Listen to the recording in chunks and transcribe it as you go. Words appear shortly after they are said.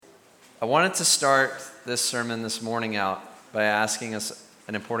I wanted to start this sermon this morning out by asking us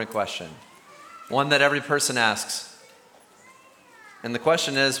an important question, one that every person asks. And the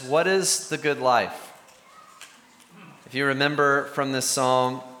question is, what is the good life? If you remember from this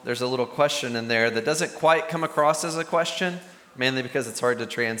psalm, there's a little question in there that doesn't quite come across as a question, mainly because it's hard to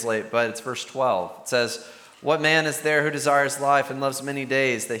translate, but it's verse 12. It says, "What man is there who desires life and loves many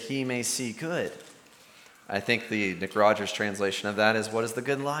days that he may see good?" I think the Nick Rogers translation of that is, what is the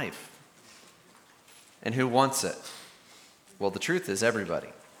good life? And who wants it? Well, the truth is everybody.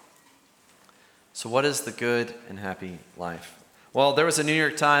 So what is the good and happy life? Well, there was a New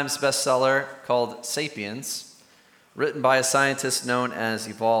York Times bestseller called Sapiens, written by a scientist known as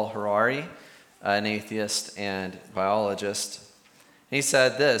Yuval Harari, an atheist and biologist. He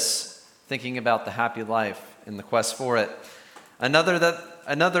said this, thinking about the happy life and the quest for it. Another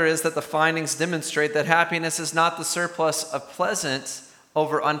is that the findings demonstrate that happiness is not the surplus of pleasant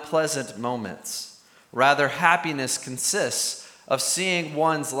over unpleasant moments. Rather, happiness consists of seeing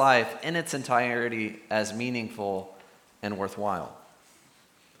one's life in its entirety as meaningful and worthwhile.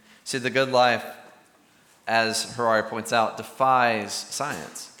 See, the good life, as Harari points out, defies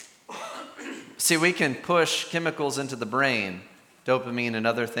science. See, we can push chemicals into the brain, dopamine and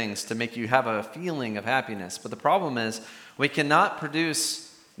other things, to make you have a feeling of happiness. But the problem is, we cannot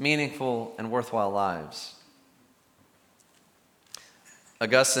produce meaningful and worthwhile lives.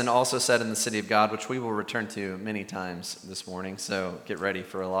 Augustine also said in The City of God, which we will return to many times this morning, so get ready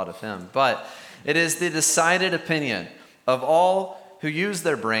for a lot of him. But it is the decided opinion of all who use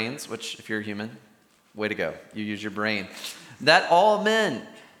their brains, which if you're human, way to go, you use your brain, that all men,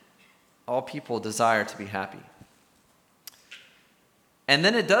 all people desire to be happy. And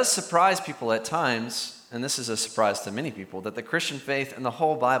then it does surprise people at times, and this is a surprise to many people, that the Christian faith and the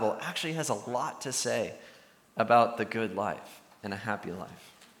whole Bible actually has a lot to say about the good life and a happy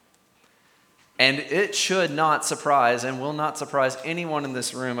life. And it should not surprise and will not surprise anyone in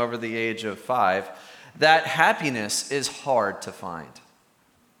this room over the age of 5 that happiness is hard to find.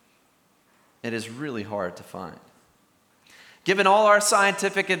 It is really hard to find. Given all our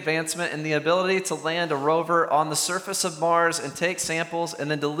scientific advancement and the ability to land a rover on the surface of Mars and take samples and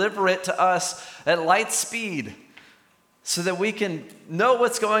then deliver it to us at light speed so that we can know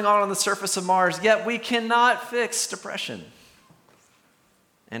what's going on the surface of Mars, yet we cannot fix depression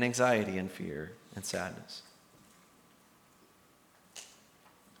and anxiety and fear and sadness.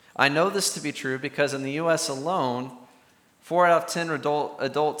 I know this to be true because in the U.S. alone, 4 out of 10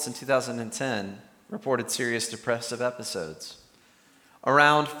 adults in 2010 reported serious depressive episodes.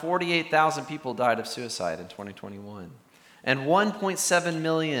 Around 48,000 people died of suicide in 2021, and 1.7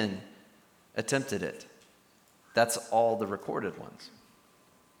 million attempted it. That's all the recorded ones.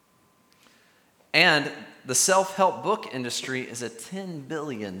 And the self-help book industry is a $10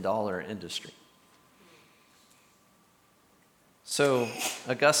 billion industry. So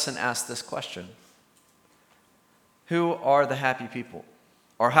Augustine asked this question: who are the happy people?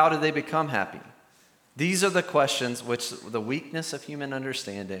 Or how do they become happy? These are the questions which the weakness of human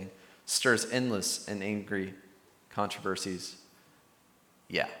understanding stirs endless and angry controversies.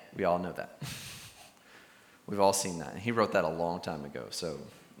 Yeah, we all know that. We've all seen that. He wrote that a long time ago, so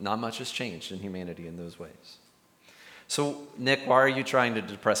not much has changed in humanity in those ways. So, Nick, why are you trying to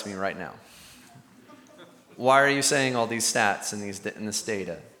depress me right now? Why are you saying all these stats in this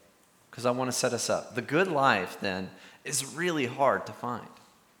data? Because I want to set us up. The good life, then, is really hard to find.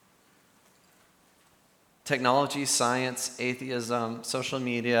 Technology, science, atheism, social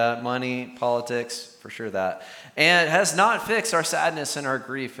media, money, politics, for sure that. And it has not fixed our sadness and our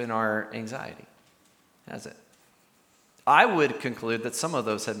grief and our anxiety, has it? I would conclude that some of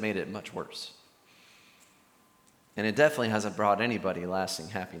those have made it much worse. And it definitely hasn't brought anybody lasting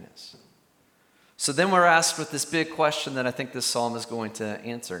happiness. So then we're asked with this big question that I think this psalm is going to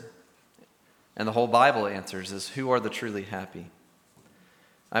answer, and the whole Bible answers, is who are the truly happy?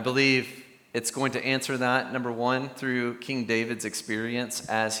 I believe it's going to answer that, number one, through King David's experience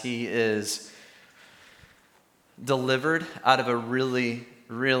as he is delivered out of a really,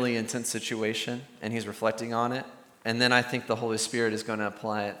 really intense situation, and he's reflecting on it. And then I think the Holy Spirit is going to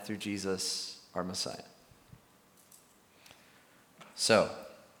apply it through Jesus, our Messiah. So,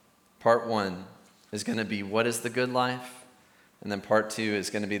 part 1 is going to be what is the good life? And then part 2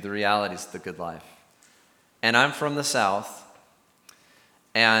 is going to be the realities of the good life. And I'm from the South,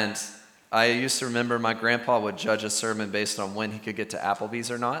 and I used to remember my grandpa would judge a sermon based on when he could get to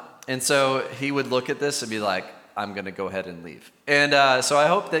Applebee's or not. And so he would look at this and be like, I'm going to go ahead and leave. And so I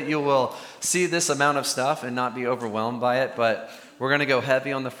hope that you will see this amount of stuff and not be overwhelmed by it. But we're going to go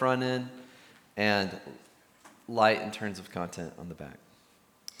heavy on the front end and light in terms of content on the back.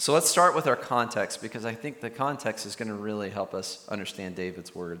 So let's start with our context, because I think the context is going to really help us understand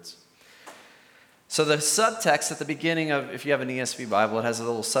David's words. So the subtext at the beginning of, if you have an ESV Bible, it has a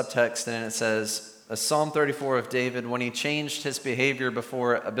little subtext, and it says, a Psalm 34 of David when he changed his behavior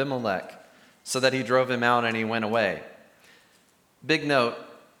before Abimelech so that he drove him out and he went away. Big note,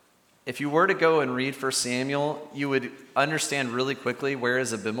 if you were to go and read 1 Samuel, you would understand really quickly where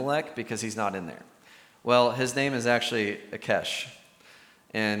is Abimelech, because he's not in there. Well, his name is actually Achish.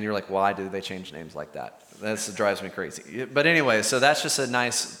 And you're like, why do they change names like that? That drives me crazy. But anyway, so that's just a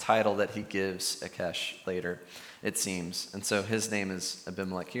nice title that he gives Achish later, it seems. And so his name is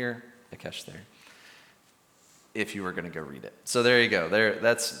Abimelech here, Achish there, if you were going to go read it. So there you go.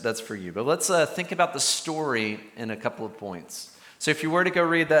 That's for you. But let's think about the story in a couple of points. So if you were to go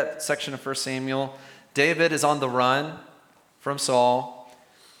read that section of 1 Samuel, David is on the run from Saul.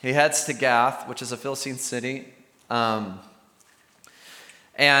 He heads to Gath, which is a Philistine city.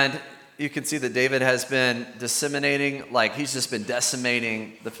 And you can see that David has been he's just been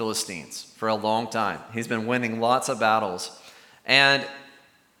decimating the Philistines for a long time. He's been winning lots of battles. And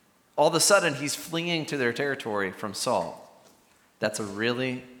all of a sudden, he's fleeing to their territory from Saul.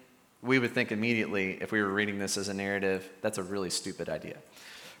 We would think immediately, if we were reading this as a narrative, that's a really stupid idea,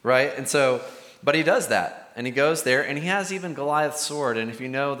 right? And so, but he does that, and he goes there, and he has even Goliath's sword. And if you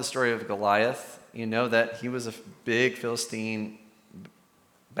know the story of Goliath, you know that he was a big Philistine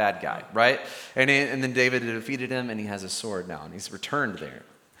bad guy, right? And then David defeated him, and he has a sword now, and he's returned there.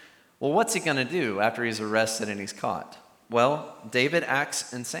 Well, what's he going to do after he's arrested and he's caught? Well, David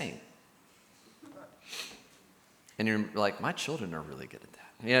acts insane. And you're like, my children are really good at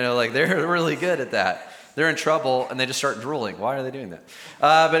that. They're really good at that. They're in trouble, and they just start drooling. Why are they doing that?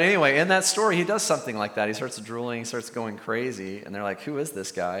 But anyway, in that story, he does something like that. He starts drooling, he starts going crazy, and they're like, who is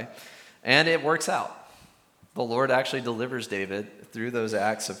this guy? And it works out. The Lord actually delivers David through those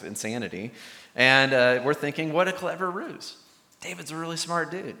acts of insanity. And we're thinking, what a clever ruse. David's a really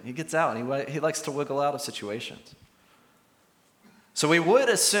smart dude. He gets out, and he likes to wiggle out of situations. So we would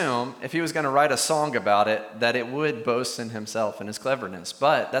assume, if he was going to write a song about it, that it would boast in himself and his cleverness.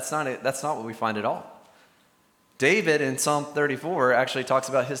 But that's not what we find at all. David in Psalm 34 actually talks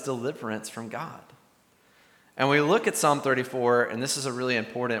about his deliverance from God. And we look at Psalm 34, and this is a really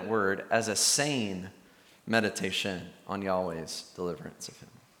important word, as a sane meditation on Yahweh's deliverance of him.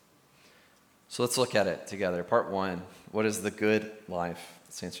 So let's look at it together. Part 1, what is the good life?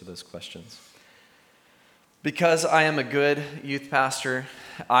 Let's answer those questions. Because I am a good youth pastor,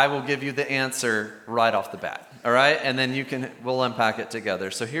 I will give you the answer right off the bat, all right? And then we'll unpack it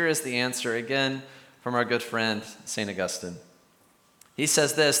together. So here is the answer again from our good friend, St. Augustine. He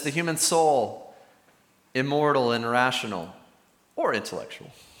says this: the human soul, immortal and rational, or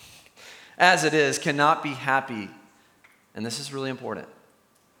intellectual, as it is, cannot be happy. And this is really important,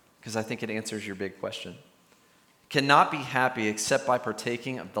 because I think it answers your big question. Cannot be happy except by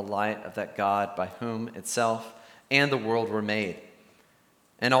partaking of the light of that God by whom itself and the world were made.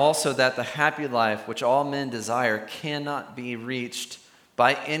 And also that the happy life which all men desire cannot be reached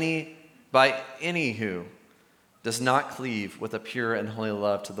by any who does not cleave with a pure and holy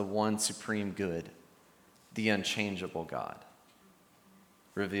love to the one supreme good, the unchangeable God,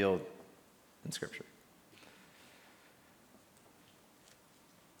 revealed in Scripture.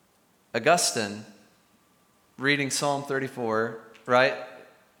 Augustine, reading Psalm 34, right?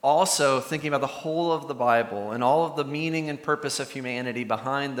 Also thinking about the whole of the Bible and all of the meaning and purpose of humanity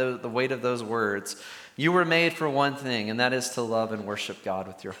behind the weight of those words. You were made for one thing, and that is to love and worship God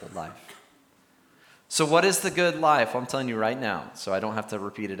with your whole life. So what is the good life? Well, I'm telling you right now, so I don't have to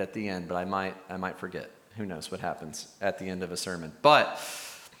repeat it at the end, but I might forget. Who knows what happens at the end of a sermon. But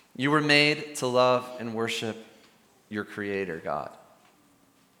you were made to love and worship your Creator, God.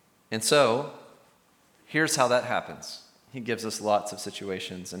 And so, here's how that happens. He gives us lots of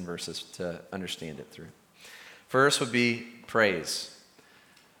situations and verses to understand it through. First would be praise.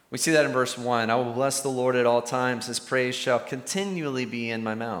 We see that in verse 1. I will bless the Lord at all times. His praise shall continually be in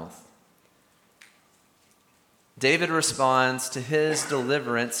my mouth. David responds to his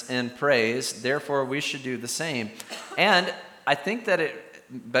deliverance in praise. Therefore, we should do the same. And I think that it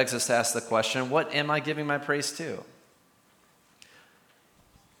begs us to ask the question, what am I giving my praise to?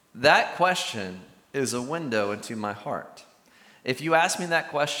 That question is a window into my heart. If you ask me that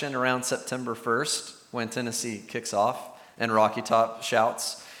question around September 1st, when Tennessee kicks off and Rocky Top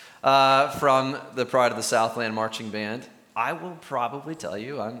shouts from the Pride of the Southland marching band, I will probably tell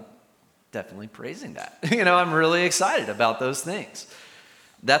you I'm definitely praising that. I'm really excited about those things.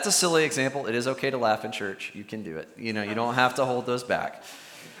 That's a silly example. It is okay to laugh in church. You can do it. You don't have to hold those back.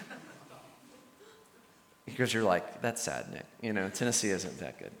 Because you're like, that's sad, Nick. Tennessee isn't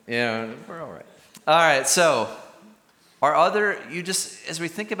that good. We're all right. All right, so as we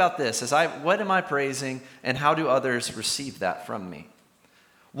think about this, what am I praising and how do others receive that from me?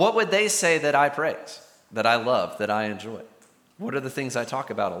 What would they say that I praise, that I love, that I enjoy? What are the things I talk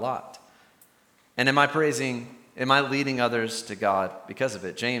about a lot? And am I leading others to God because of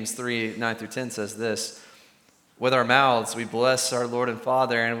it? James 3:9-10 says this, with our mouths we bless our Lord and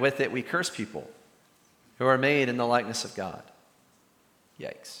Father, and with it we curse people who are made in the likeness of God.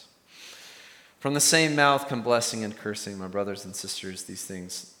 Yikes. From the same mouth come blessing and cursing. My brothers and sisters, these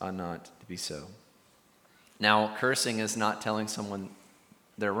things ought not to be so. Now, cursing is not telling someone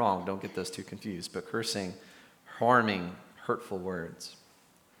they're wrong. Don't get those two confused. But cursing, harming, hurtful words.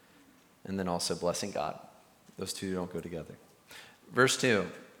 And then also blessing God. Those two don't go together. Verse 2,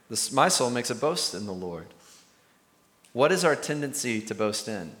 my soul makes a boast in the Lord. What is our tendency to boast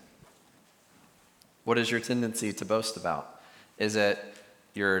in? What is your tendency to boast about? Is it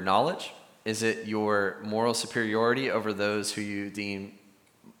your knowledge? Is it your moral superiority over those who you deem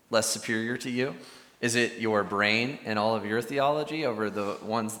less superior to you? Is it your brain and all of your theology over the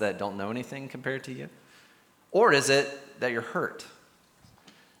ones that don't know anything compared to you? Or is it that you're hurt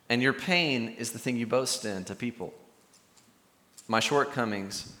and your pain is the thing you boast in to people? My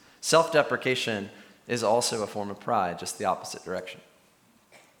shortcomings, self-deprecation is also a form of pride, just the opposite direction.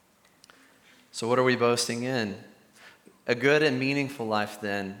 So what are we boasting in? A good and meaningful life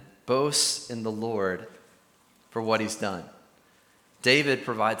then boasts in the Lord for what he's done. David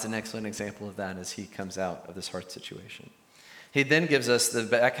provides an excellent example of that as he comes out of this hard situation. He then gives us the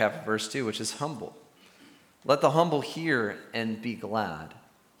back half of verse 2, which is humble. Let the humble hear and be glad.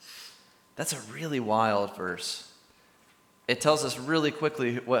 That's a really wild verse. It tells us really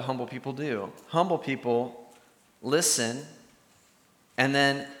quickly what humble people do. Humble people listen, and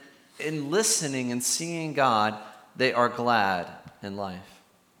then in listening and seeing God, they are glad in life,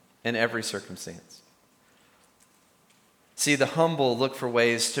 in every circumstance. See, the humble look for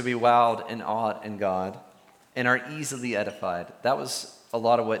ways to be wowed and awed in God and are easily edified. That was a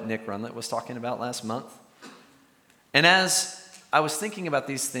lot of what Nick Runlet was talking about last month. And as I was thinking about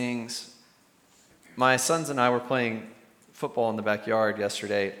these things, my sons and I were playing football in the backyard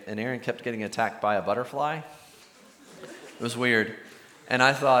yesterday, and Aaron kept getting attacked by a butterfly. It was weird. And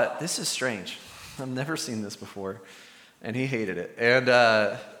I thought, this is strange. I've never seen this before. And he hated it. And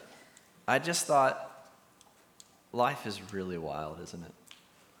I just thought, life is really wild, isn't it?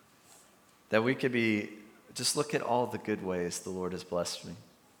 That we could just look at all the good ways the Lord has blessed me.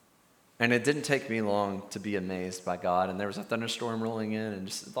 And it didn't take me long to be amazed by God. And there was a thunderstorm rolling in and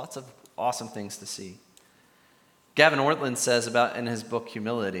just lots of awesome things to see. Gavin Ortlund says in his book,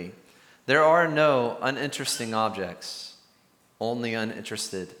 Humility, there are no uninteresting objects, only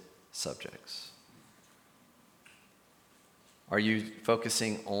uninterested subjects. Are you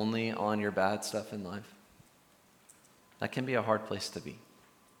focusing only on your bad stuff in life? That can be a hard place to be.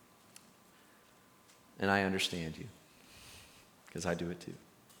 And I understand you, because I do it too.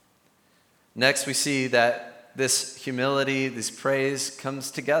 Next, we see that this humility, this praise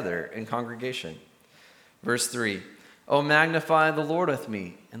comes together in congregation. Verse 3, "Oh, magnify the Lord with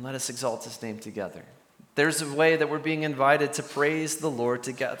me, and let us exalt his name together." There's a way that we're being invited to praise the Lord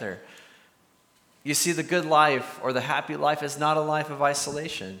together. You see, the good life or the happy life is not a life of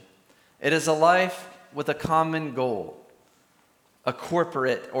isolation. It is a life with a common goal, a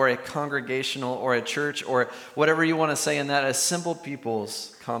corporate or a congregational or a church or whatever you want to say in that, a simple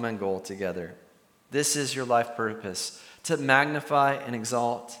people's common goal together. This is your life purpose, to magnify and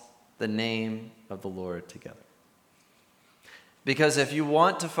exalt the name of the Lord together. Because if you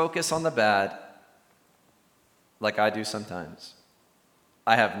want to focus on the bad, like I do sometimes,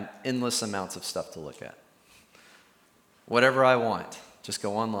 I have endless amounts of stuff to look at. Whatever I want, just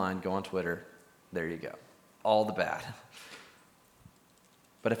go online, go on Twitter, there you go. All the bad.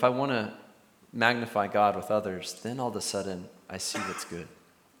 But if I want to magnify God with others, then all of a sudden I see what's good.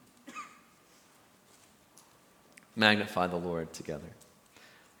 Magnify the Lord together.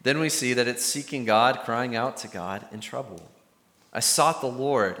 Then we see that it's seeking God, crying out to God in trouble. I sought the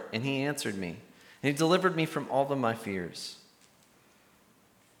Lord, and he answered me, and he delivered me from all of my fears.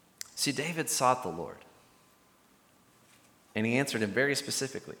 See, David sought the Lord, and he answered him very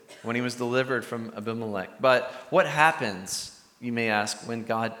specifically when he was delivered from Abimelech. But what happens, you may ask, when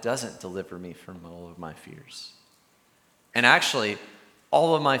God doesn't deliver me from all of my fears? And actually,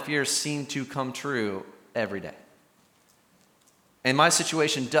 all of my fears seem to come true every day. And my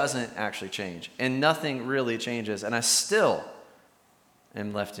situation doesn't actually change. And nothing really changes. And I still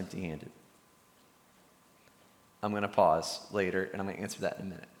am left empty-handed. I'm going to pause later, and I'm going to answer that in a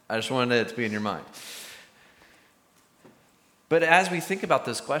minute. I just wanted it to be in your mind. But as we think about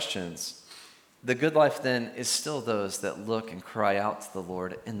those questions, the good life then is still those that look and cry out to the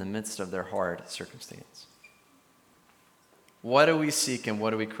Lord in the midst of their hard circumstance. What do we seek and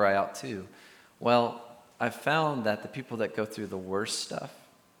what do we cry out to? Well, I've found that the people that go through the worst stuff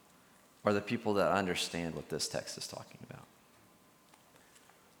are the people that understand what this text is talking about.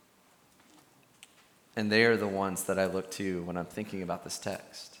 And they are the ones that I look to when I'm thinking about this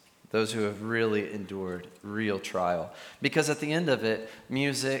text. Those who have really endured real trial. Because at the end of it,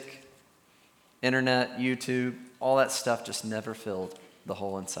 music, internet, YouTube, all that stuff just never filled the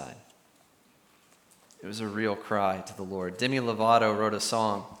hole inside. It was a real cry to the Lord. Demi Lovato wrote a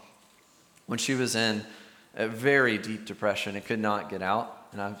song when she was in a very deep depression and could not get out.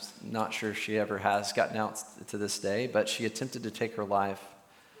 And I'm not sure she ever has gotten out to this day, but she attempted to take her life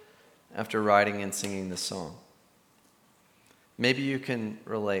after writing and singing this song. Maybe you can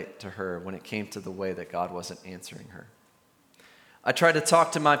relate to her when it came to the way that God wasn't answering her. I tried to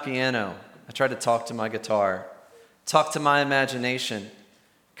talk to my piano. I tried to talk to my guitar, talk to my imagination,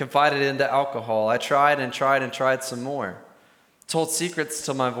 confided into alcohol. I tried and tried and tried some more. Told secrets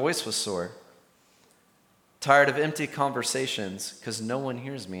till my voice was sore. Tired of empty conversations because no one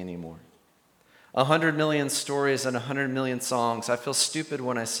hears me anymore. 100 million stories and 100 million songs. I feel stupid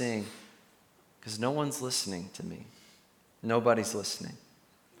when I sing because no one's listening to me. Nobody's listening.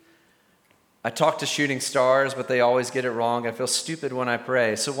 I talk to shooting stars, but they always get it wrong. I feel stupid when I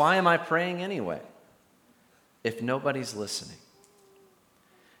pray. So why am I praying anyway if nobody's listening?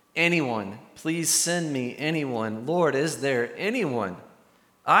 Anyone, please send me anyone. Lord, is there anyone?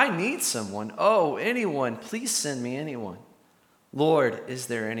 I need someone. Oh, anyone, please send me anyone. Lord, is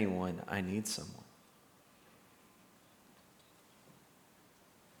there anyone? I need someone.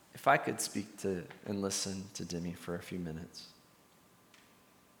 If I could speak to and listen to Demi for a few minutes,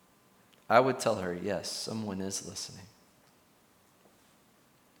 I would tell her, yes, someone is listening.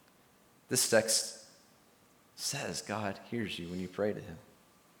 This text says God hears you when you pray to him.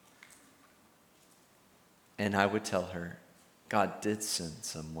 And I would tell her, God did send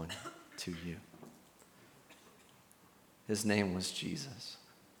someone to you. His name was Jesus,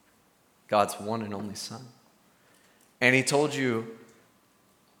 God's one and only Son. And he told you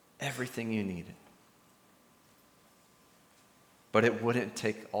everything you needed. But it wouldn't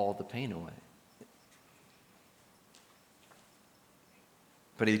take all the pain away.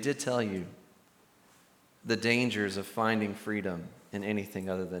 But he did tell you the dangers of finding freedom in anything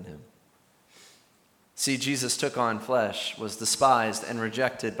other than him. See, Jesus took on flesh, was despised and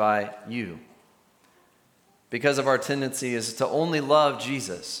rejected by you. Because of our tendency is to only love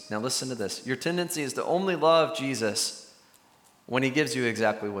Jesus. Now listen to this. Your tendency is to only love Jesus when he gives you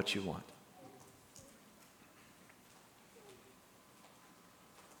exactly what you want.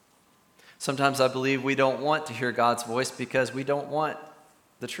 Sometimes I believe we don't want to hear God's voice because we don't want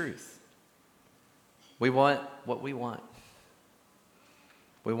the truth. We want what we want.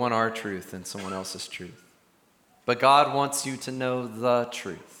 We want our truth and someone else's truth. But God wants you to know the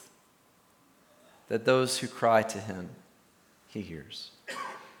truth, that those who cry to him, he hears.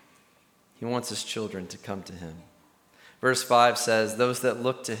 He wants his children to come to him. Verse 5 says, those that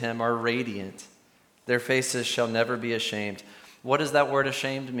look to him are radiant. Their faces shall never be ashamed. What does that word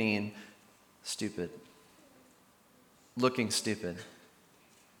ashamed mean? Stupid. Looking stupid.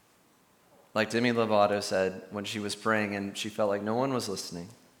 Like Demi Lovato said when she was praying and she felt like no one was listening.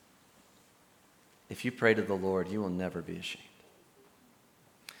 If you pray to the Lord, you will never be ashamed.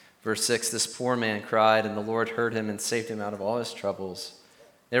 Verse 6, this poor man cried, and the Lord heard him and saved him out of all his troubles.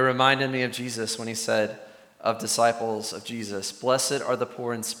 It reminded me of Jesus when he said of disciples of Jesus, blessed are the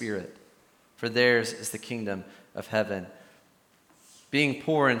poor in spirit, for theirs is the kingdom of heaven. Being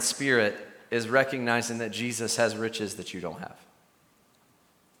poor in spirit is recognizing that Jesus has riches that you don't have.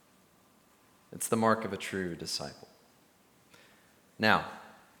 It's the mark of a true disciple. Now,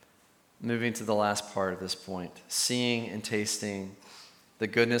 moving to the last part of this point, seeing and tasting the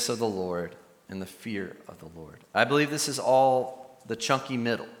goodness of the Lord and the fear of the Lord. I believe this is all the chunky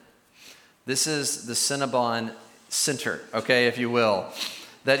middle. This is the Cinnabon center, okay, if you will,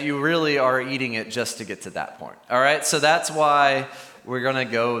 that you really are eating it just to get to that point. All right, so that's why we're going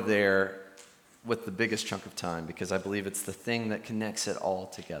to go there with the biggest chunk of time, because I believe it's the thing that connects it all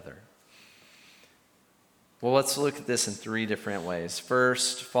together. Well, let's look at this in three different ways.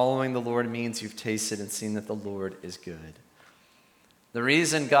 First, following the Lord means you've tasted and seen that the Lord is good. The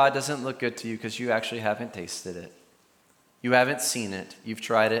reason God doesn't look good to you because you actually haven't tasted it. You haven't seen it. You've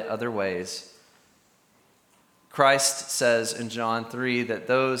tried it other ways. Christ says in John 3 that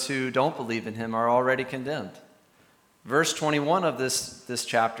those who don't believe in him are already condemned. Verse 21 of this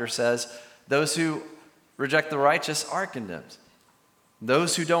chapter says, those who reject the righteous are condemned.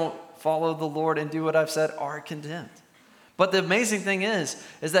 Those who don't follow the Lord and do what I've said are condemned. But the amazing thing is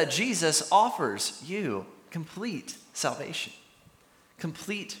that Jesus offers you complete salvation,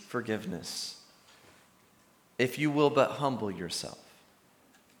 complete forgiveness, if you will but humble yourself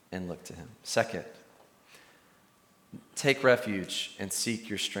and look to him. Second, take refuge and seek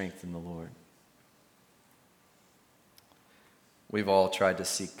your strength in the Lord. We've all tried to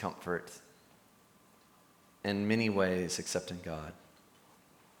seek comfort in many ways except in God.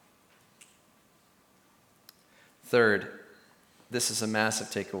 Third, this is a massive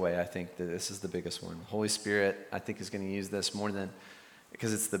takeaway. I think that this is the biggest one. The Holy Spirit, I think, is going to use this more than,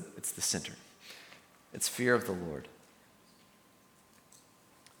 because it's the center. It's fear of the Lord.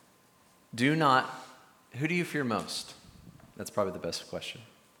 Who do you fear most? That's probably the best question.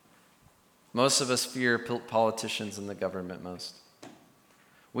 Most of us fear politicians and the government most.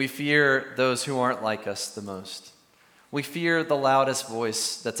 We fear those who aren't like us the most. We fear the loudest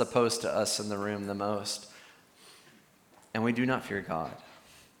voice that's opposed to us in the room the most. And we do not fear God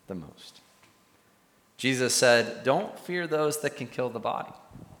the most. Jesus said, don't fear those that can kill the body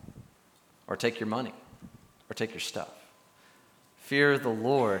or take your money or take your stuff. Fear the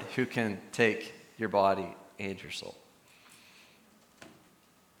Lord who can take your body and your soul.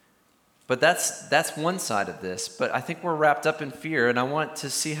 But that's one side of this. But I think we're wrapped up in fear, and I want to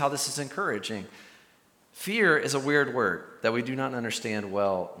see how this is encouraging. Fear is a weird word that we do not understand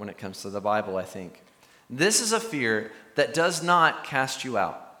well when it comes to the Bible, I think. This is a fear that does not cast you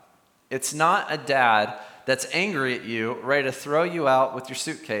out. It's not a dad that's angry at you, ready to throw you out with your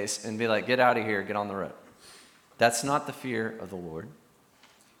suitcase and be like, get out of here, get on the road. That's not the fear of the Lord.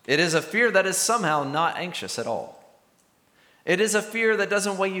 It is a fear that is somehow not anxious at all. It is a fear that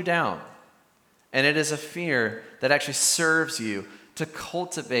doesn't weigh you down. And it is a fear that actually serves you to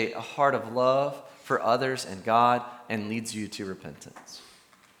cultivate a heart of love for others and God and leads you to repentance.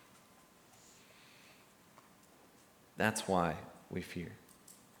 That's why we fear.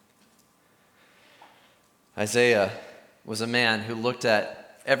 Isaiah was a man who looked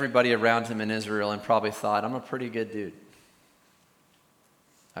at everybody around him in Israel and probably thought, I'm a pretty good dude.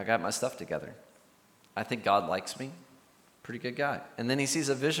 I got my stuff together. I think God likes me. Pretty good guy. And then he sees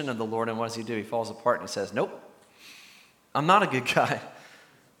a vision of the Lord, and what does he do? He falls apart and he says, nope, I'm not a good guy.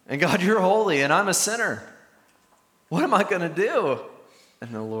 And God, you're holy, and I'm a sinner. What am I going to do?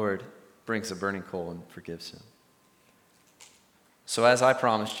 And the Lord brings a burning coal and forgives him. So as I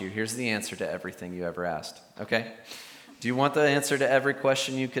promised you, here's the answer to everything you ever asked, okay? Do you want the answer to every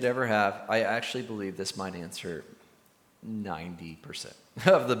question you could ever have? I actually believe this might answer 90%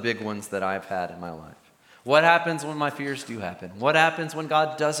 of the big ones that I've had in my life. What happens when my fears do happen? What happens when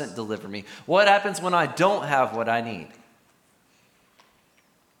God doesn't deliver me? What happens when I don't have what I need?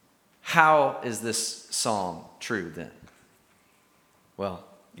 How is this psalm true then? Well,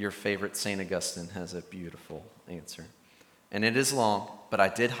 your favorite St. Augustine has a beautiful answer. And it is long, but I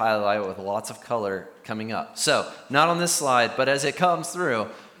did highlight it with lots of color coming up. So, not on this slide, but as it comes through,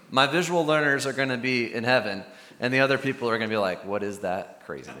 my visual learners are going to be in heaven, and the other people are going to be like, what is that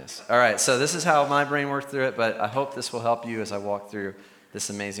craziness? All right, so this is how my brain worked through it, but I hope this will help you as I walk through this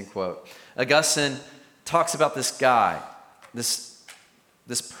amazing quote. Augustine talks about this guy, this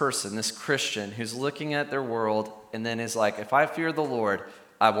person, this Christian, who's looking at their world and then is like, if I fear the Lord,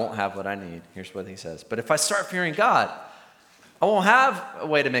 I won't have what I need. Here's what he says. But if I start fearing God, I won't have a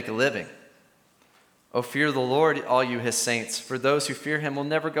way to make a living. Oh, fear the Lord, all you his saints, for those who fear him will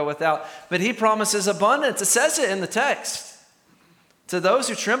never go without. But he promises abundance. It says it in the text. To those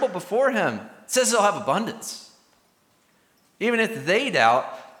who tremble before him, it says they'll have abundance. Even if they doubt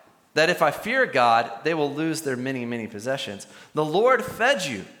that if I fear God, they will lose their many, many possessions. The Lord fed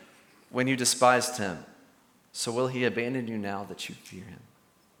you when you despised him. So will he abandon you now that you fear him?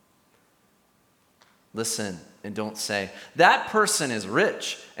 Listen and don't say, that person is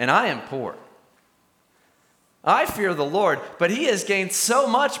rich and I am poor. I fear the Lord, but he has gained so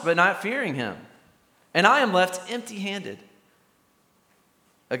much by not fearing him, and I am left empty-handed.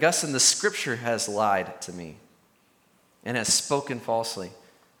 Augustine, the scripture has lied to me and has spoken falsely.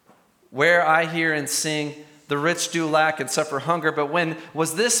 Where I hear and sing, the rich do lack and suffer hunger, but when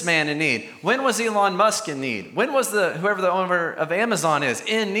was this man in need? When was Elon Musk in need? When was whoever the owner of Amazon is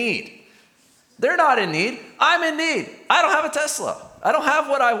in need? They're not in need. I'm in need. I don't have a Tesla. I don't have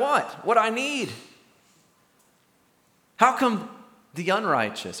what I want, what I need. How come the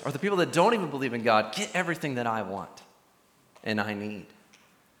unrighteous, or the people that don't even believe in God, get everything that I want and I need?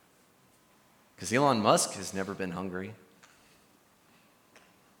 Because Elon Musk has never been hungry.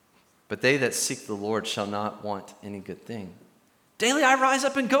 But they that seek the Lord shall not want any good thing. Daily I rise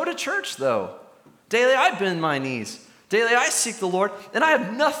up and go to church, though. Daily I bend my knees. Daily I seek the Lord, and I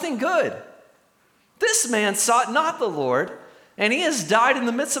have nothing good. This man sought not the Lord, and he has died in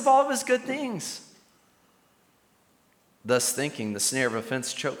the midst of all of his good things. Thus thinking, the snare of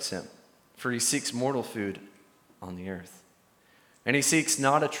offense chokes him, for he seeks mortal food on the earth. And he seeks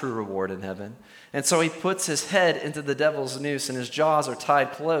not a true reward in heaven. And so he puts his head into the devil's noose, and his jaws are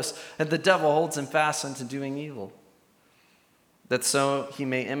tied close, and the devil holds him fast unto doing evil, that so he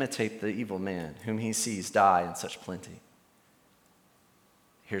may imitate the evil man, whom he sees die in such plenty.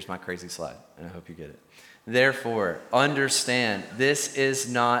 Here's my crazy slide, and I hope you get it. Therefore, understand, this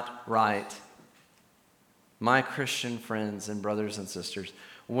is not right. My Christian friends and brothers and sisters,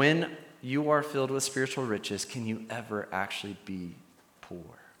 when you are filled with spiritual riches, can you ever actually be poor?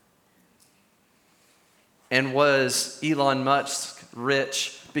 And was Elon Musk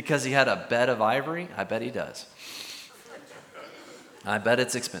rich because he had a bed of ivory? I bet he does. I bet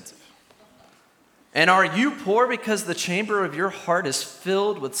it's expensive. And are you poor because the chamber of your heart is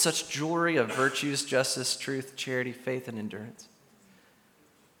filled with such jewelry of virtues, justice, truth, charity, faith, and endurance?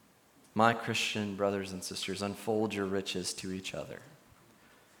 My Christian brothers and sisters, unfold your riches to each other,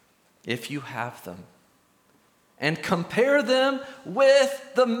 if you have them, and compare them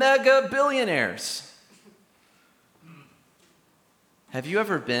with the mega billionaires. Have you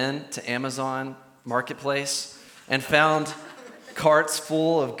ever been to Amazon Marketplace and found carts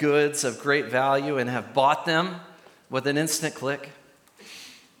full of goods of great value and have bought them with an instant click?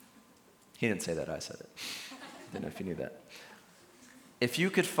 He didn't say that, I said it. I didn't know if you knew that. If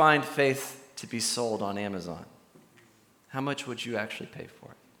you could find faith to be sold on Amazon, how much would you actually pay for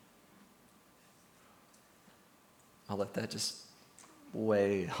it? I'll let that just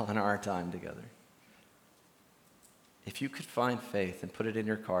weigh on our time together. If you could find faith and put it in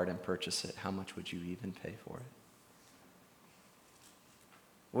your cart and purchase it, how much would you even pay for it?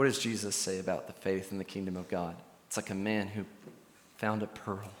 What does Jesus say about the faith in the kingdom of God? It's like a man who found a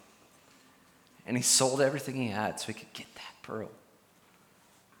pearl, and he sold everything he had so he could get that pearl.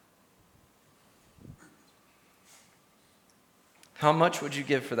 How much would you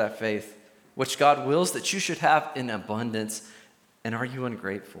give for that faith, which God wills that you should have in abundance, and are you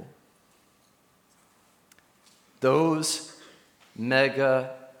ungrateful? Those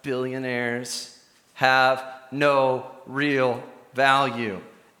mega billionaires have no real value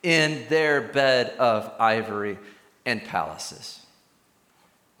in their bed of ivory and palaces.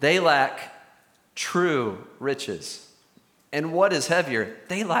 They lack true riches. And what is heavier?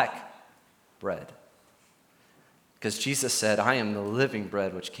 They lack bread. Because Jesus said, I am the living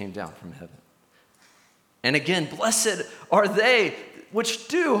bread which came down from heaven. And again, blessed are they which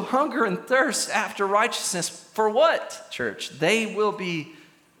do hunger and thirst after righteousness. For what, church? They will be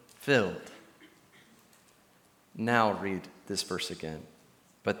filled. Now read this verse again.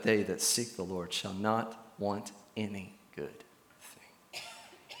 But they that seek the Lord shall not want any good thing.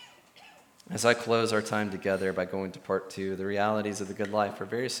 As I close our time together by going to part 2, the realities of the good life are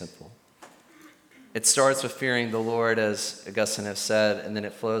very simple. It starts with fearing the Lord, as Augustine has said, and then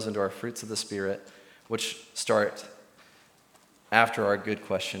it flows into our fruits of the Spirit, which start after our good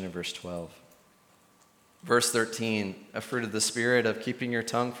question in verse 12. Verse 13, a fruit of the Spirit of keeping your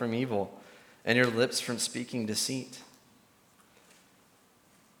tongue from evil and your lips from speaking deceit.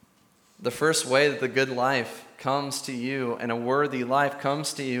 The first way that the good life comes to you and a worthy life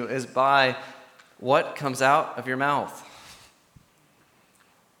comes to you is by what comes out of your mouth.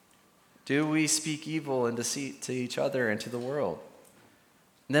 Do we speak evil and deceit to each other and to the world?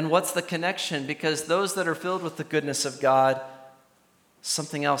 And then what's the connection? Because those that are filled with the goodness of God,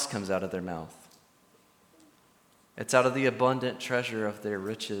 something else comes out of their mouth. It's out of the abundant treasure of their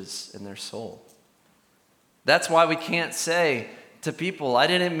riches in their soul. That's why we can't say to people, I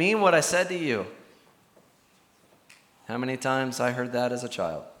didn't mean what I said to you. How many times I heard that as a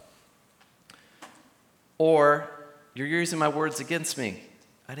child? Or, you're using my words against me.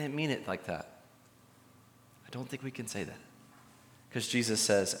 I didn't mean it like that. I don't think we can say that. Because Jesus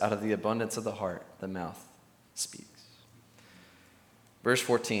says, out of the abundance of the heart, the mouth speaks. Verse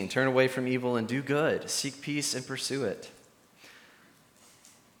 14, turn away from evil and do good. Seek peace and pursue it.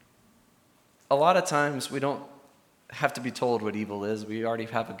 A lot of times we don't have to be told what evil is. We already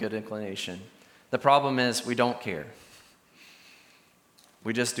have a good inclination. The problem is we don't care.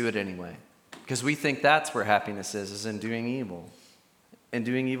 We just do it anyway. Because we think that's where happiness is in doing evil and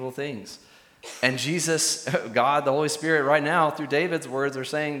doing evil things. And Jesus, God, the Holy Spirit right now, through David's words, are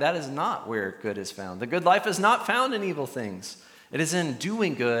saying that is not where good is found. The good life is not found in evil things. It is in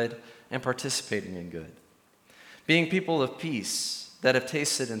doing good and participating in good. Being people of peace that have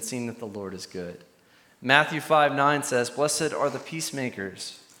tasted and seen that the Lord is good. Matthew 5:9 says, blessed are the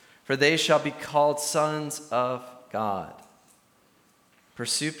peacemakers, for for they shall be called sons of God.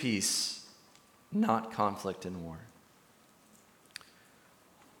 Pursue peace, not conflict and war.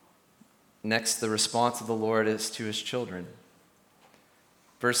 Next, the response of the Lord is to his children.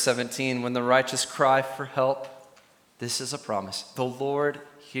 Verse 17, when the righteous cry for help, this is a promise. The Lord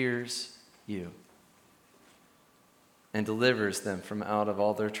hears you and delivers them from out of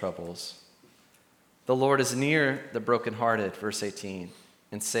all their troubles. The Lord is near the brokenhearted, verse 18,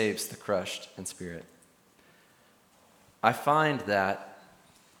 and saves the crushed in spirit. I find that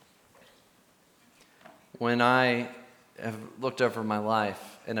when I have looked over my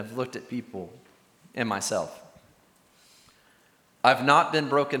life and have looked at people and myself, I've not been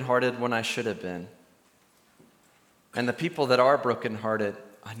brokenhearted when I should have been. And the people that are brokenhearted,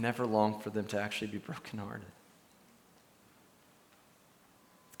 I never long for them to actually be brokenhearted.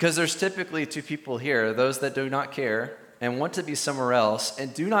 Because there's typically two people here, those that do not care and want to be somewhere else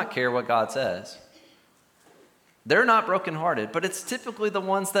and do not care what God says. They're not brokenhearted, but it's typically the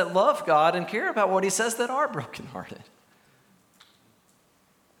ones that love God and care about what he says that are brokenhearted.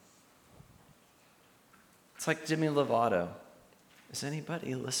 It's like Jimmy Lovato. Is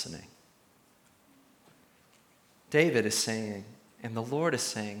anybody listening? David is saying, and the Lord is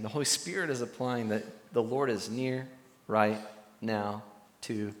saying, the Holy Spirit is applying that the Lord is near right now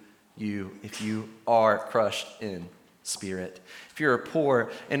to you if you are crushed in spirit. If you're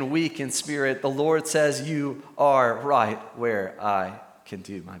poor and weak in spirit, the Lord says you are right where I can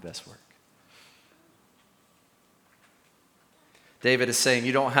do my best work. David is saying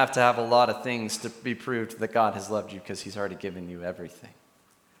you don't have to have a lot of things to be proved that God has loved you because he's already given you everything.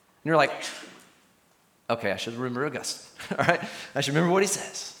 And you're like, okay, I should remember Augustine. All right? I should remember what he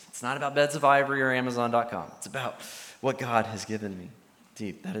says. It's not about beds of ivory or Amazon.com. It's about what God has given me.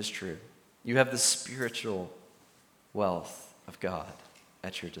 Deep, that is true. You have the spiritual wealth of God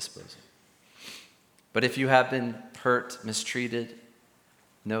at your disposal. But if you have been hurt, mistreated,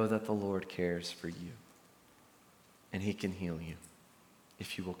 know that the Lord cares for you. And he can heal you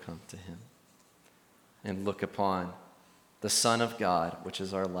if you will come to him and look upon the Son of God, which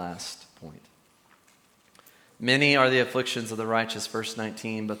is our last point. Many are the afflictions of the righteous, verse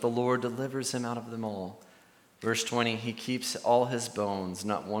 19, but the Lord delivers him out of them all. Verse 20, he keeps all his bones,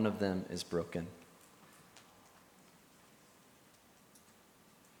 not one of them is broken.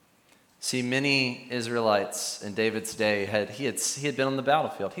 See, many Israelites in David's day he had been on the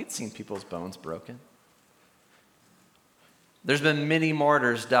battlefield. He'd seen people's bones broken. There's been many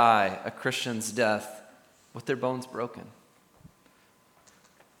martyrs die a Christian's death with their bones broken.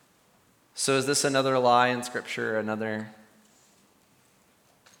 So is this another lie in Scripture, another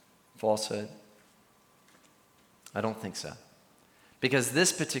falsehood? I don't think so. Because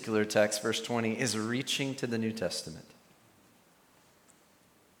this particular text, verse 20, is reaching to the New Testament.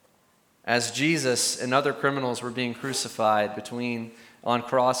 As Jesus and other criminals were being crucified on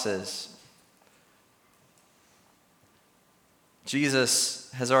crosses,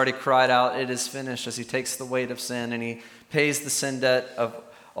 Jesus has already cried out, "It is finished," as he takes the weight of sin and he pays the sin debt of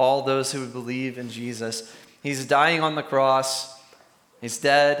all those who would believe in Jesus. He's dying on the cross. He's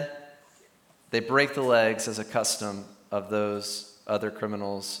dead. They break the legs as a custom of those other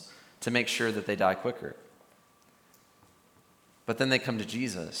criminals to make sure that they die quicker. But then they come to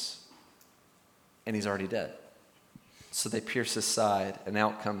Jesus, and he's already dead. So they pierce his side, and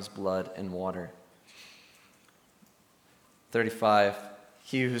out comes blood and water. 35,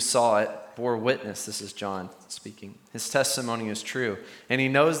 he who saw it bore witness. This is John speaking. His testimony is true, and he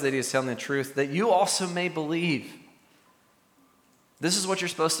knows that he is telling the truth, that you also may believe. This is what you're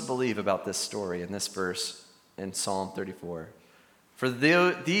supposed to believe about this story in this verse in Psalm 34. For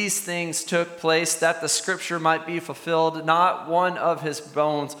these things took place that the scripture might be fulfilled. Not one of his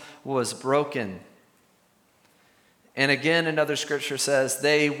bones was broken. And again, another scripture says,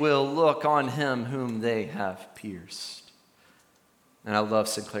 they will look on him whom they have pierced. And I love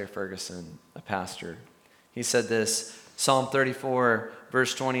Sinclair Ferguson, a pastor. He said this, Psalm 34,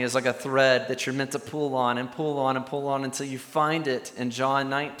 verse 20 is like a thread that you're meant to pull on and pull on and pull on until you find it in John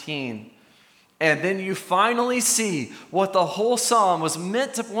 19. And then you finally see what the whole psalm was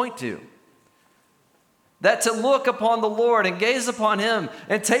meant to point to. That to look upon the Lord and gaze upon him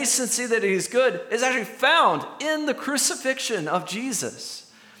and taste and see that he's good is actually found in the crucifixion of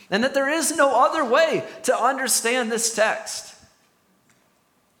Jesus. And that there is no other way to understand this text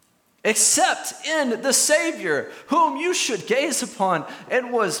except in the Savior, whom you should gaze upon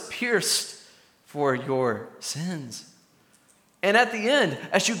and was pierced for your sins. And at the end,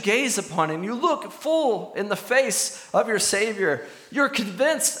 as you gaze upon him, you look full in the face of your Savior. You're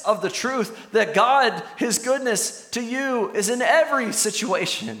convinced of the truth that God, his goodness to you is in every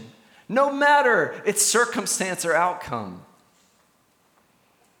situation. no matter its circumstance or outcome.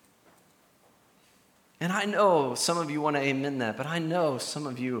 And I know some of you want to amen that, but I know some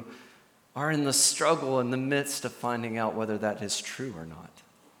of you are in the struggle in the midst of finding out whether that is true or not.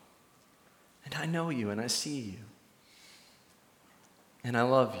 And I know you and I see you. And I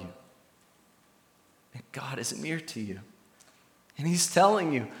love you. And God is near to you. And he's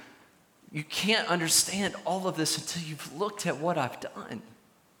telling you, you can't understand all of this until you've looked at what I've done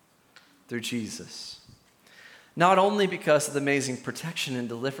through Jesus. Not only because of the amazing protection and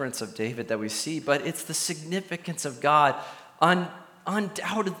deliverance of David that we see, but it's the significance of God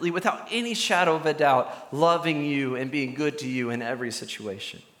undoubtedly, without any shadow of a doubt, loving you and being good to you in every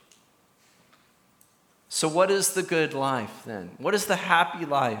situation. So what is the good life then? What is the happy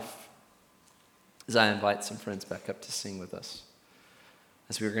life? As I invite some friends back up to sing with us,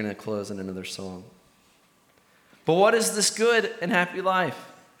 as we're going to close in another song. But what is this good and happy life?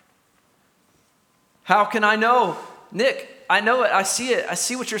 How can I know? Nick, I know it. I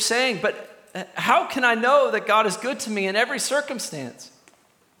see what you're saying. But how can I know that God is good to me in every circumstance?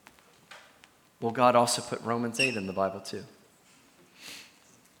 Well, God also put Romans 8 in the Bible too,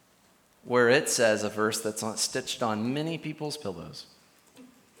 where it says a verse that's stitched on many people's pillows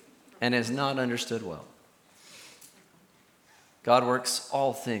and is not understood well. God works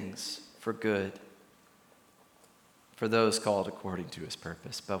all things for good for those called according to his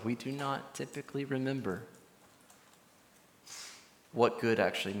purpose. But we do not typically remember what good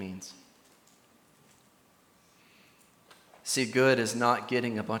actually means. See, good is not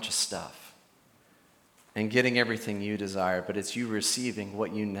getting a bunch of stuff and getting everything you desire, but it's you receiving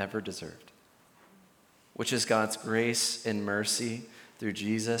what you never deserved, which is God's grace and mercy through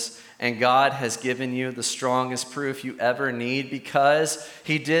Jesus. And God has given you the strongest proof you ever need, because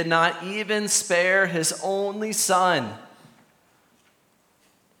he did not even spare his only son.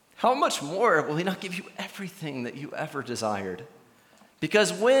 How much more will he not give you everything that you ever desired?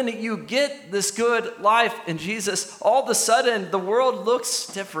 Because when you get this good life in Jesus, all of a sudden the world looks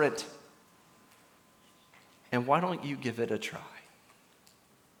different. And why don't you give it a try?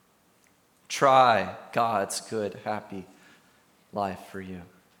 Try God's good, happy life for you.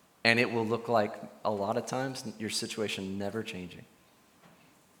 And it will look like, a lot of times, your situation never changing.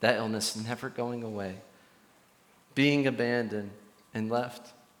 That illness never going away. Being abandoned and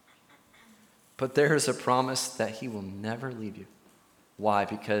left. But there is a promise that he will never leave you. Why?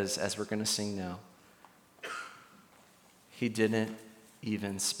 Because, as we're going to sing now, he didn't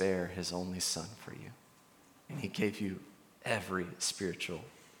even spare his only son for you. And he gave you every spiritual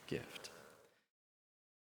gift.